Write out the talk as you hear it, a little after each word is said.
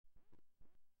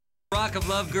Rock of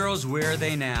Love girls, where are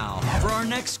they now? For our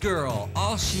next girl,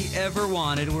 all she ever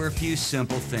wanted were a few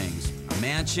simple things. A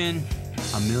mansion,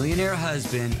 a millionaire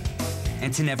husband,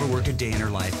 and to never work a day in her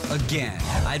life again.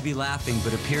 I'd be laughing,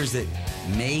 but it appears that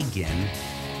Megan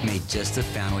may just have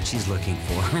found what she's looking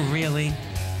for. Really?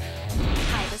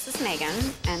 Hi, this is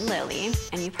Megan and Lily,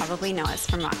 and you probably know us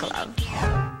from Rock of Love.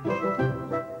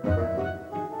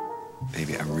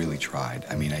 Baby, I really tried.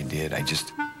 I mean, I did.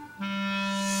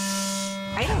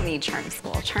 I don't need charm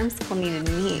school. Charm school needed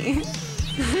me.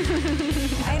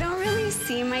 I don't really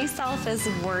see myself as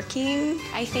working.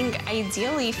 I think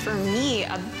ideally for me,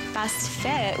 a best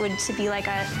fit would to be like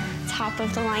a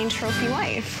top-of-the-line trophy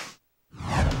wife.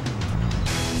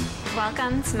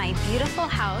 Welcome to my beautiful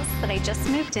house that I just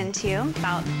moved into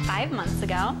about 5 months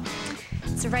ago.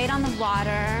 It's right on the water.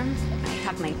 I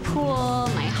have my pool,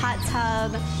 my hot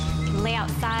tub. I can lay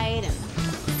outside and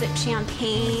sip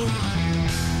champagne.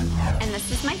 And this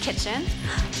is my kitchen.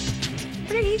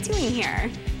 What are you doing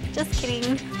here? Just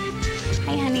kidding.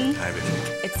 Hi, honey. Hi, baby.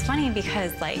 It's funny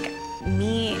because, like,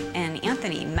 me and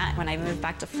Anthony met when I moved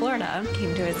back to Florida,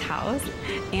 came to his house,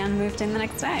 and moved in the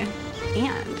next day.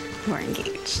 And we're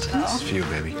engaged. This is for you,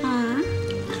 baby.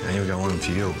 Aww. I even got one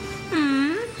for you.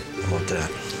 How about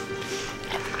that?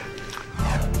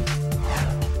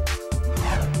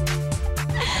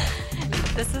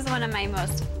 This is one of my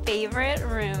most favorite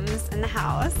rooms in the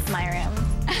house. My room.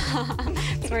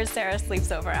 It's where Sarah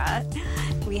sleeps over at.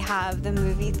 We have the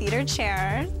movie theater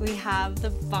chair. We have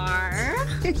the bar.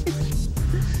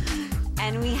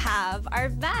 And we have our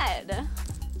bed,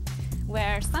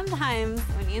 where sometimes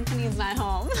when Anthony's not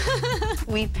home,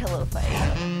 we pillow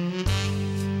fight.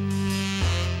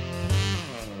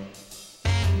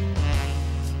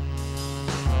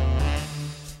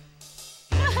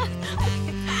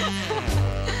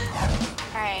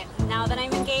 Now that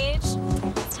I'm engaged,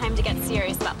 it's time to get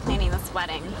serious about planning this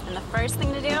wedding. And the first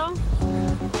thing to do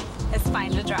is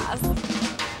find a dress.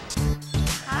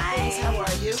 Hi. How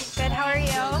are you? Good, how are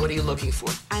you? What are you looking for?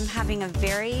 I'm having a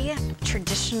very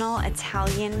traditional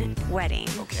Italian wedding.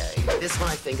 Okay. This one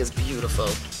I think is beautiful.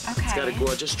 Okay. It's got a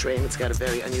gorgeous train. It's got a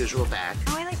very unusual back.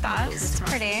 Oh, I like that. It's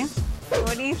pretty.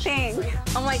 What do you think?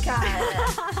 Oh my God.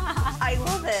 I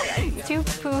love it. It's too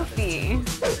poofy.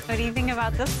 What do you think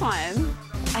about this one?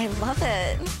 I love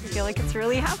it. I feel like it's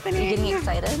really happening. You getting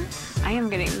excited? I am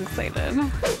getting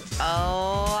excited.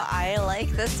 Oh, I like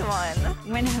this one.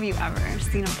 When have you ever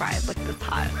seen a bride look this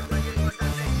hot?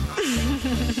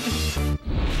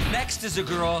 Next is a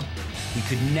girl we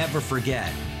could never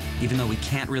forget, even though we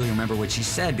can't really remember what she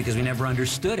said because we never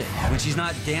understood it. When she's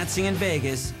not dancing in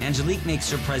Vegas, Angelique makes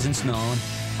her presence known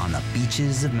on the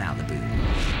beaches of Malibu.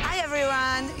 Hi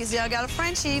everyone, it's your girl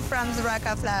Frenchie from the Rock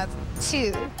of Love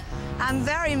 2. I'm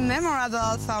very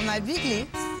memorable for my big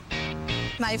lips,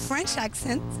 my French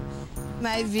accent,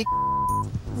 my big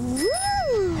woo!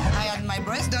 I had my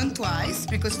breasts done twice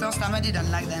because first time I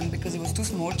didn't like them because it was too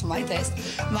small to my taste.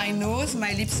 My nose,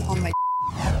 my lips on my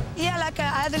yeah, like I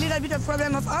had a little bit of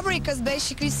problem of Aubrey because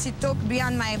basically she talked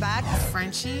behind my back.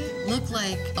 Frenchie looked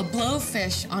like a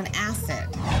blowfish on acid.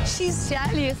 She's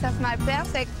jealous of my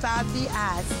perfect puppy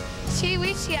ass. She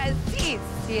wishes she has this,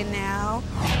 you know.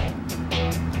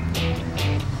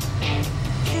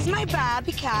 This is my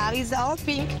Barbie car. It's all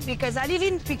pink because I live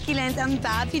in Picky Land and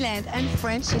Barbie Land and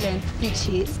Frenchy Land,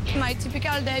 Peaches. My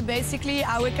typical day, basically,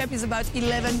 I wake up is about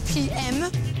 11 p.m.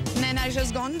 Then I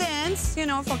just go and dance, you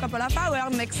know, for a couple of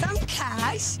hours, make some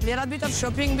cash, a little bit of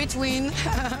shopping between.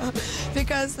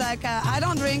 Because, like, I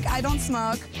don't drink, I don't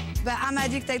smoke, but I'm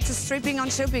addicted to stripping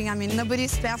and shopping. I mean,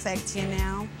 nobody's perfect, you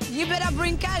know. You better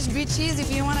bring cash, bitches,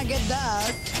 if you want to get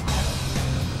that.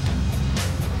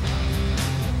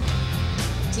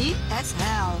 Deep as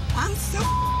hell. I'm so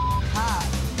hot.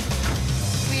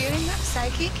 We're in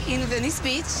Psychic in Venice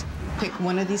Beach. Pick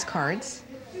one of these cards.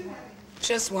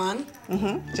 Just one?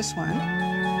 Mm-hmm, just one.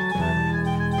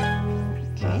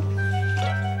 Okay.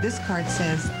 This card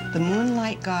says, the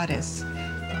Moonlight Goddess,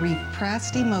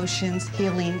 repressed emotions,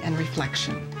 healing, and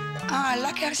reflection. Oh,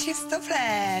 look how she's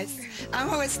topless. I'm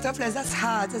always topless. That's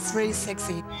hot. That's really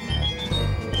sexy.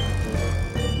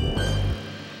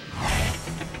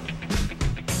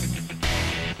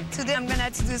 Today I'm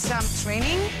gonna do some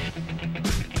training.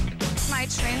 My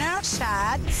trainer,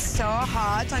 Chad, is so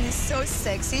hot and he's so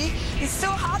sexy. It's so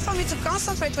hard for me to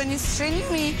concentrate when he's training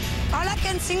me. All I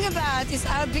can think about is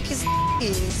how big his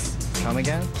is. Come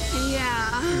again?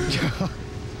 Yeah.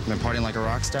 Been partying like a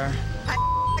rock star? I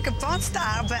like a porn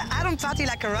star, but I don't party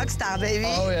like a rock star, baby.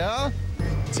 Oh, yeah?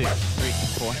 2, 3,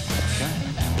 4. Okay.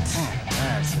 Oh,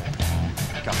 that's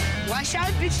it. Go. Watch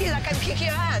out, bitches, I can kick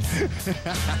your ass.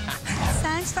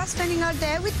 Thanks for spending all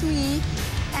day with me,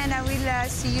 and I will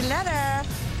see you later.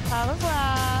 Au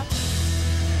revoir.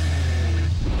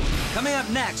 Coming up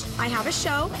next. I have a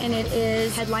show, and it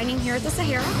is headlining here at the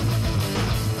Sahara.